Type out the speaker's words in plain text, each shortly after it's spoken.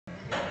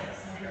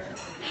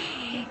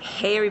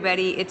Hey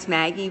everybody, it's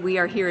Maggie. We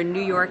are here in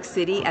New York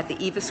City at the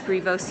Eva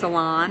Scrivo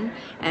salon,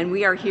 and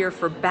we are here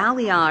for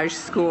Balayage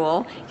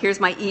school.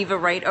 Here's my Eva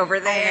right over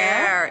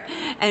there.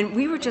 And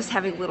we were just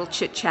having a little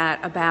chit chat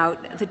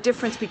about the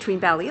difference between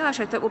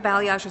balayage. I thought, well,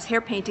 balayage is hair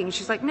painting. And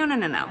she's like, no,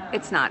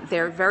 it's not.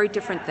 They're very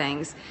different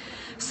things.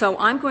 So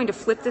I'm going to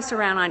flip this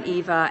around on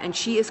Eva, and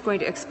she is going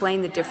to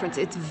explain the difference.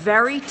 It's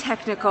very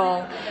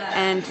technical,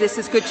 and this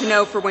is good to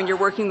know for when you're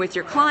working with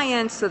your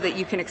clients so that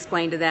you can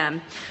explain to them.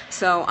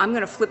 So I'm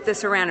going to flip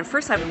this around, and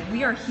first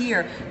we are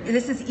here.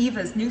 This is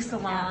Eva's new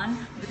salon.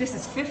 This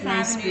is Fifth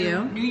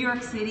Avenue, New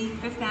York City,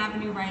 Fifth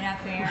Avenue right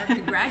out there.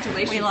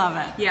 Congratulations. We love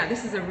it. Yeah,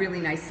 this is a really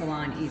nice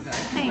salon, Eva.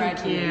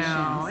 Thank you.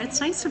 It's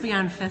nice to be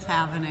on Fifth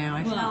Avenue.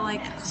 I feel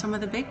like some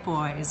of the big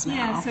boys now.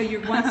 Yeah, so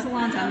your one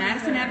salon's on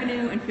Madison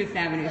Avenue and Fifth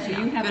Avenue. So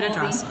you have good all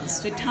addresses.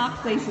 The top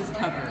places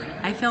covered.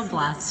 I feel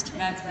blessed.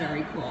 That's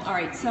very cool. All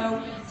right,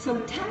 so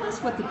tell us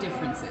what the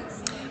difference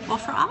is. Well,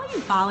 for all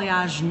you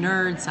balayage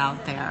nerds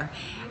out there,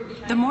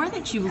 the more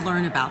that you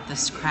learn about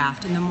this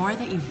craft and the more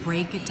that you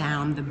break it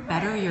down, the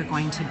better you're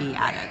going to be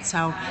at it.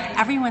 So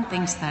everyone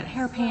thinks that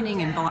hair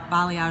painting and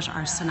balayage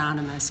are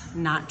synonymous.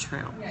 Not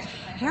true.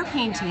 Hair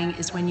painting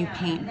is when you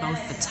paint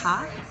both the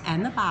top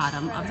and the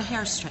bottom of the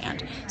hair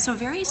strand. So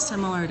very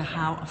similar to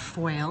how a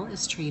foil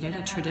is treated,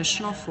 a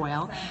traditional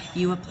foil,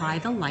 you apply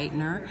the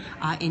lightener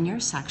in your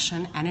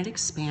section and it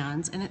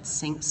expands and it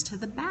sinks to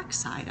the back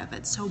side of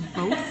it. So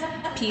both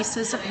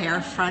pieces of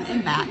hair, front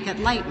and back, get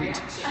lightened.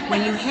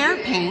 When you hair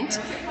paint,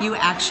 you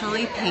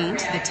actually paint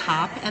the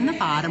top and the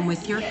bottom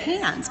with your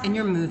hands and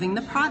you're moving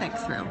the product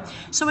through.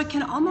 So it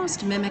can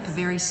almost mimic a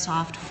very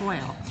soft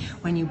foil.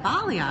 When you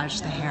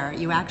balayage the hair,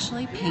 you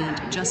actually paint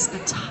just the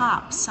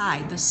top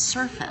side, the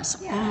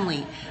surface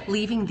only,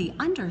 leaving the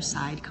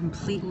underside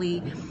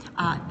completely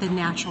the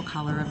natural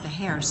color of the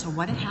hair. So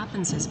what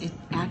happens is it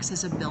acts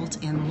as a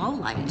built-in low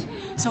light.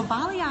 So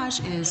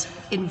balayage is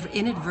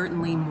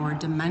inadvertently more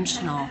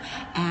dimensional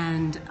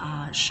and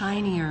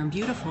shinier and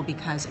beautiful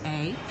because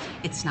A,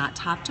 it's not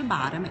top to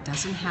bottom, it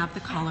doesn't have the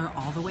color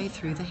all the way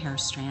through the hair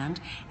strand,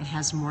 it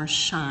has more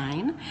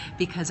shine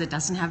because it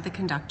doesn't have the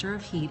conductor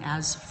of heat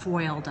as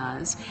foil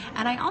does.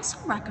 And I also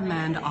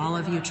recommend all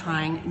of you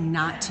trying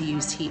not to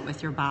use heat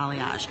with your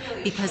balayage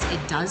because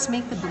it does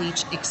make the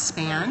bleach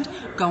expand,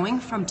 going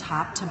from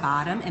top to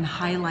bottom and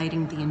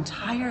highlighting the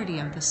entirety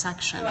of the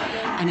section.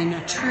 And in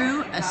a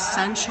true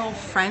essential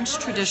French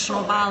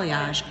traditional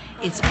balayage,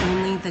 it's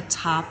only the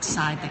top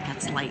side that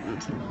gets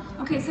lightened.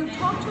 Okay, so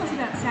talk to us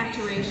about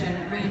saturation.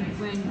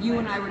 When you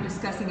and I were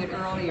discussing it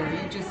earlier,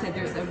 you just said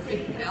there's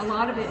a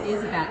lot of it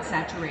is about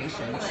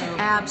saturation. So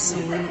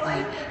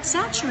absolutely.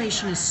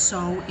 Saturation is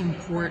so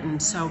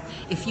important. So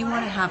if you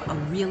want to have a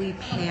really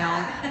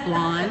pale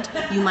blonde,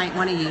 you might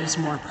want to use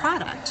more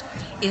product.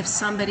 If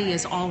somebody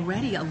is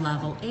already a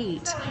level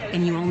 8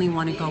 and you only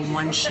want to go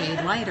one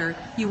shade lighter,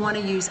 you want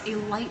to use a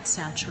light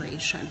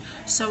saturation.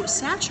 So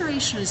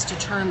saturation is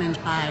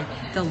determined by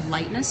the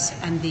lightness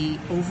and the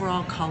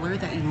overall color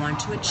that you want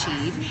to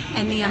achieve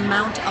and the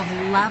amount of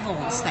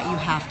levels that you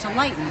have to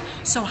lighten.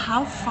 So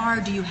how far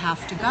do you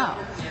have to go?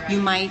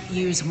 You might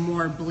use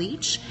more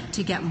bleach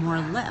to get more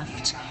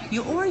lift,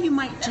 or you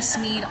might just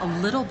need a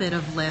little bit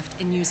of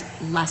lift and use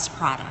less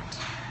product.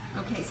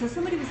 Okay, so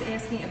somebody was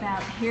asking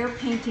about hair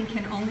painting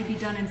can only be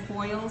done in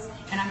foils,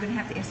 and I'm going to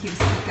have to ask you to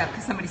speak up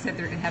because somebody said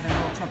they're having a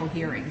little trouble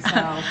hearing.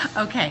 So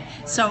okay,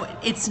 so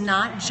it's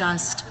not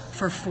just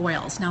for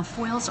foils. Now,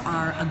 foils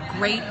are a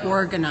great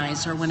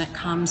organizer when it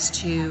comes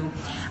to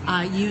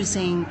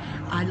using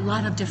a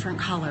lot of different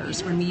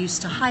colors. When we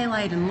used to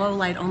highlight and low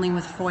light only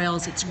with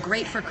foils, it's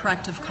great for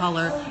corrective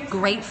color,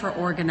 great for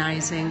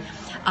organizing.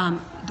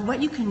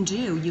 What you can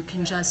do, you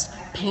can just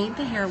paint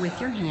the hair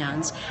with your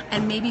hands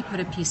and maybe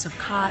put a piece of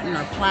cotton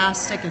or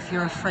plastic if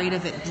you're afraid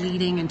of it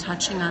bleeding and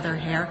touching other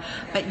hair,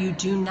 but you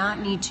do not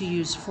need to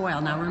use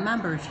foil. Now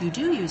remember, if you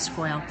do use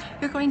foil,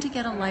 you're going to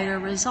get a lighter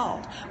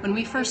result. When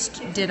we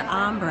first did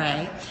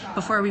ombre,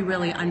 before we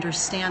really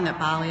understand that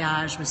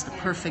balayage was the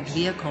perfect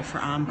vehicle for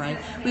ombre,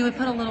 we would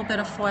put a little bit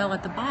of foil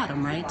at the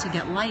bottom, right, to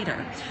get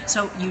lighter.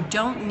 So you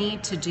don't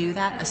need to do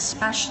that,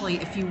 especially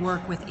if you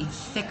work with a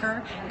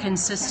thicker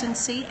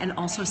consistency and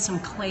also some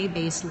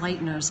clay-based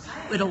lighteners.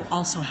 It'll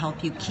also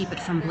help you keep it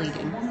from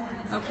bleeding.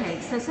 Okay,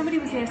 so somebody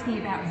was asking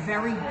about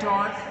very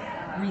dark,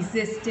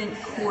 resistant,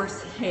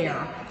 coarse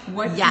hair.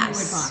 What do you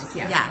advise?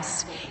 Yeah.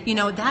 Yes. You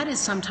know, that is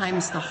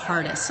sometimes the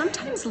hardest.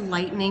 Sometimes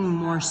lightening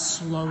more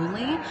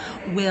slowly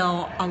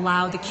will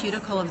allow the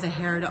cuticle of the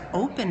hair to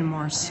open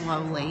more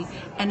slowly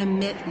and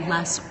emit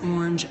less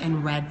orange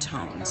and red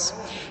tones.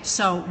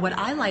 So what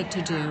I like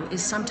to do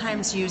is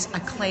sometimes use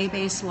a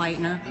clay-based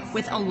lightener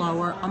with a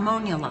lower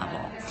ammonia level.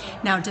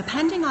 Now,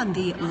 depending on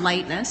the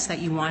lightness that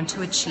you want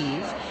to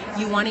achieve,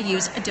 you want to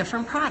use a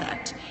different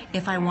product.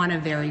 If I want a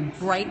very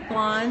bright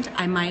blonde,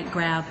 I might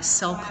grab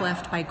Silk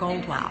Lift by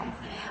Goldwell,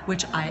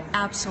 which I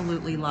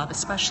absolutely love,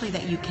 especially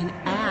that you can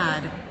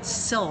add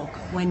silk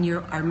when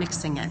you are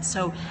mixing it.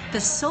 So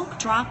the silk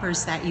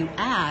droppers that you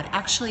add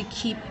actually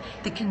keep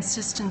the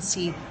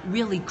consistency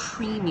really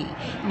creamy.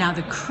 Now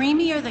the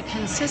creamier the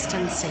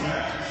consistency,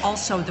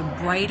 also the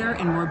brighter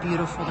and more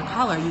beautiful the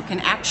color. You can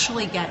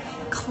actually get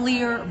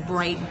clear,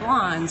 bright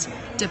blondes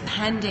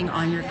depending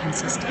on your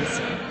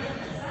consistency.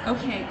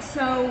 Okay,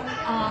 so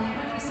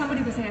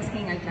somebody was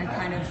asking, I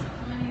kind of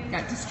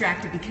got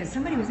distracted because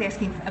somebody was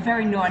asking a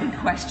very naughty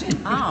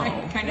question. Oh.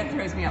 It kind of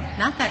throws me off.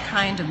 Not that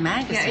kind of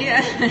magazine.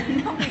 Yeah.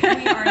 No,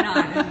 we are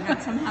not.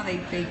 And somehow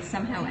they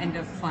somehow end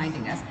up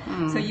finding us.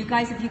 So you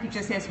guys, if you could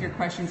just ask your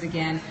questions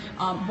again.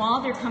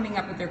 While they're coming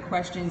up with their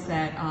questions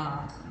that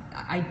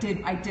I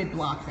did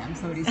block them.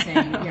 Somebody's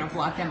saying,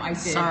 block them. I did.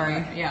 Sorry.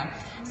 But, yeah.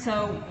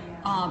 So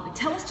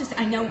tell us just,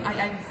 I know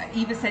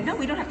Eva said, no,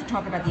 we don't have to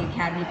talk about the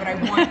Academy, but I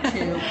want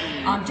to.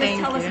 Just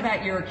tell us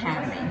about your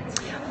Academy.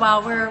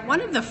 Well, we're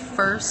one of the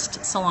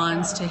first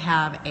salons to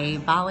have a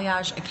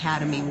Balayage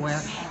Academy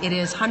where it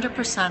is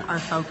 100% our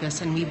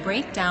focus, and we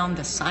break down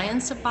the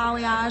science of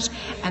balayage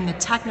and the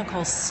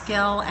technical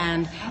skill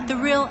and the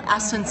real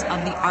essence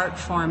of the art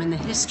form and the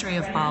history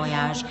of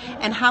balayage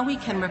and how we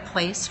can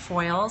replace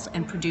foils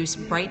and produce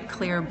bright,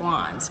 clear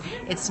blondes.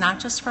 It's not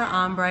just for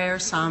ombre or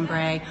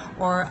sombre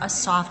or a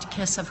soft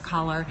kiss of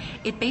color.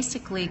 It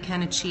basically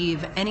can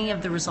achieve any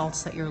of the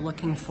results that you're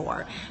looking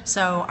for.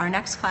 So our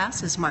next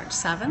class is March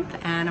 7th,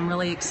 and I'm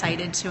really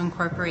excited to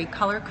incorporate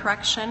color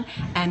correction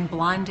and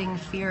blonding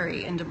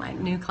theory into my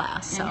new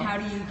class. So and how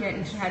do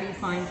you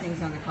find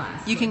things on the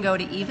class? You can go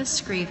to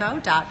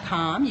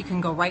evascrivo.com. You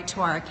can go right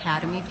to our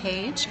Academy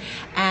page,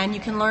 and you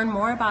can learn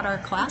more about our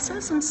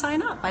classes and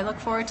sign up. I look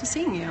forward to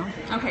seeing you.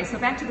 Okay, so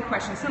back to the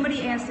question.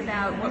 Somebody asked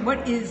about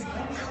what is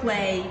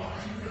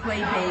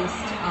clay-based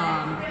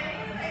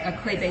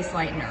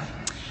lightener.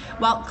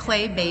 Well,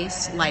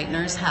 clay-based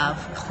lighteners have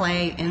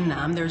clay in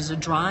them. There's a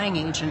drying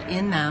agent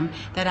in them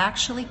that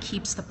actually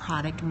keeps the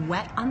product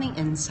wet on the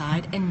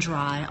inside and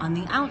dry on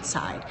the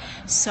outside.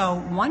 So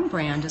one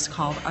brand is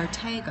called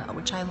Artega,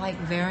 which I like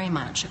very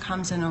much. It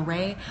comes in an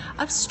array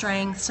of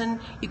strengths, and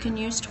you can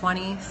use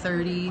 20,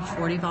 30,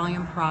 40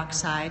 volume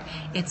peroxide.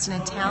 It's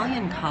an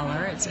Italian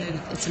color. It's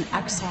an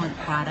excellent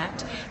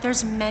product.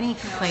 There's many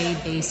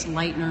clay-based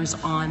lighteners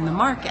on the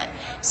market.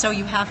 So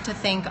you have to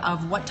think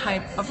of what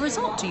type of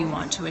result do you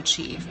want to achieve.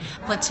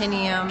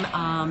 Platinum,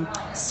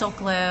 Silk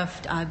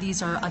Lift,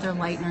 these are other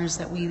lighteners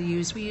that we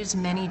use. We use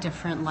many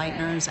different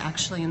lighteners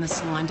actually in the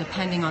salon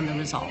depending on the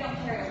result.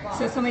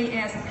 So somebody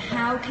asked,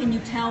 how can you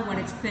tell when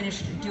it's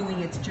finished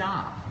doing its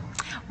job?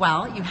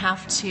 Well, you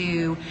have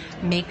to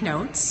make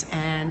notes,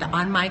 and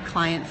on my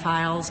client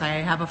files, I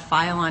have a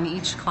file on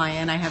each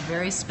client. I have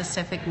very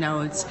specific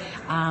notes,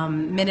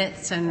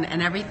 minutes, and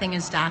everything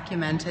is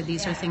documented.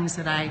 These are things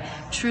that I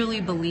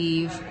truly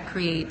believe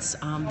creates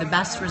the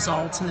best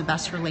results and the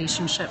best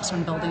relationships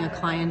when building a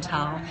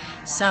clientele.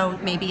 So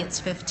maybe it's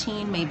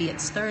 15, maybe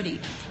it's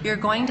 30. You're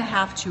going to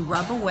have to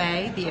rub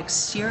away the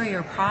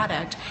exterior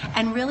product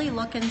and really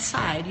look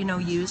inside.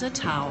 Use a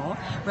towel.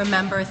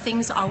 Remember,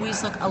 things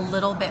always look a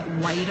little bit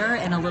whiter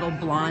and a little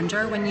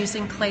blonder when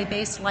using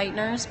clay-based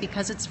lighteners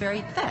because it's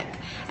very thick,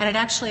 and it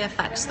actually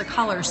affects the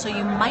color. So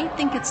you might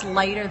think it's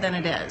lighter than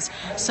it is.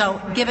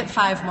 So give it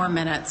 5 more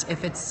minutes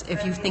if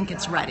you think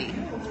it's ready.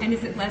 And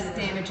is it less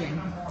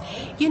damaging?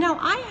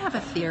 I have a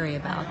theory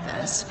about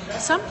this.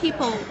 Some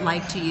people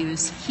like to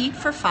use heat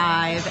for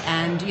 5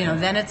 and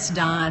then it's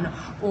done,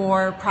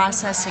 or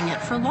processing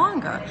it for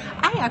longer.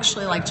 I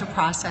actually like to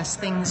process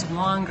things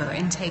longer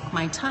and take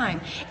my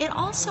time. It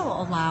also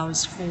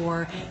allows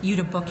for you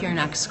to book your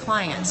next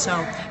client.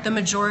 So the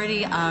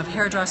majority of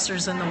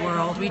hairdressers in the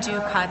world, we do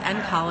cut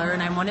and color,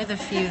 and I'm one of the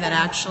few that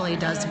actually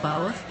does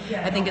both.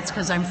 I think it's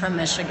because I'm from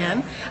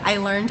Michigan. I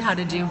learned how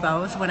to do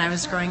both when I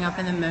was growing up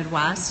in the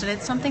Midwest, and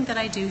it's something that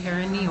I do here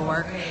in New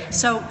York.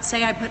 So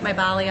say I put my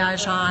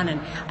balayage on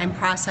and I'm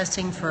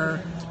processing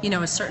for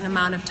a certain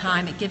amount of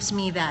time. It gives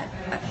me that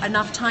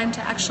enough time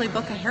to actually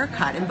book a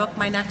haircut and book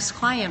my next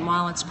client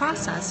while it's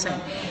processing.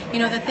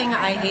 The thing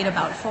I hate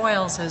about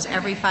foils is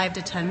every 5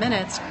 to 10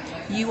 minutes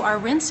you are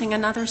rinsing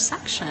another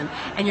section,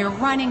 and you're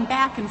running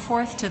back and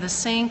forth to the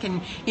sink,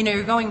 and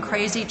you're going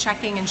crazy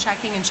checking and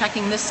checking and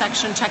checking this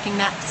section, checking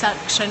that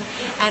section,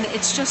 and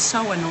it's just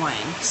so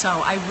annoying. So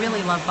I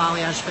really love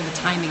balayage for the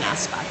timing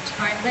aspect.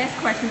 All right, last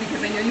question,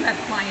 because I know you have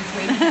clients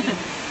waiting for you.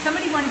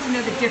 Somebody wanted to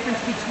know the difference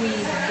between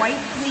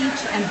white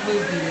bleach and blue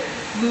bleach.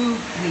 Blue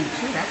bleach.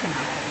 Ooh, that's a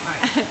mouthful.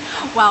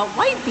 Well,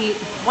 white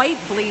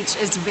bleach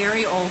is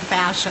very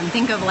old-fashioned.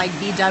 Think of like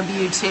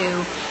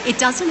BW2. It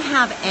doesn't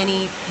have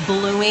any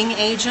bluing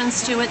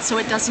agents to it, so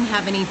it doesn't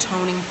have any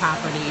toning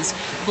properties.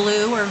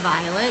 Blue or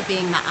violet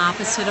being the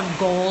opposite of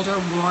gold or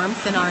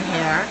warmth in our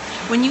hair.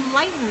 When you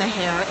lighten the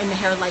hair, and the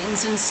hair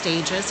lightens in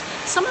stages,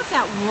 some of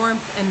that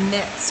warmth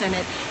emits and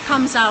it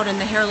comes out and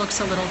the hair looks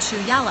a little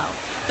too yellow.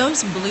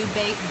 Those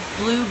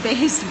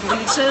blue-based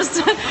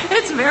bleaches,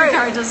 it's very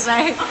hard to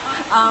say,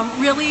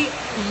 really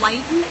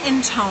lighten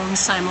and tone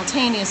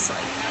simultaneously.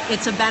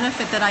 It's a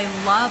benefit that I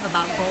love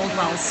about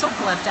Goldwell's Silk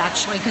Lift,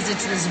 actually, because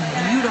it's this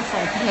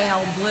beautiful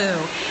pale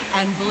blue,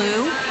 and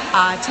blue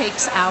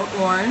takes out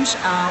orange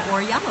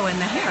or yellow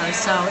in the hair.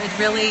 So it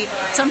really,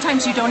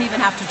 sometimes you don't even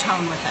have to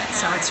tone with it,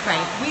 so it's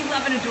great. We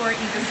love and adore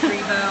Eva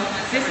Scrivo.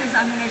 This is,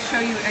 I'm going to show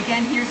you,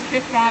 again, here's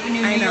Fifth Avenue,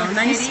 New York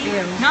nice City.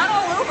 view. Not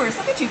all over.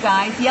 Look at you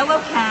guys.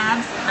 Yellow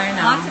cabs. I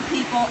know. Lots of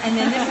people. And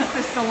then this is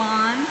the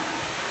salon.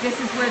 This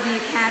is where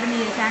the academy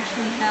is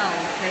actually held.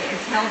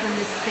 It's held in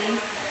this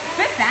space.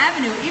 Fifth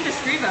Avenue, Eva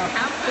Scrivo.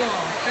 How cool.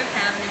 Fifth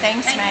Avenue.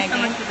 Thanks, Thank Maggie. you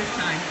so much for this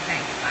time.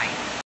 Thanks. Bye.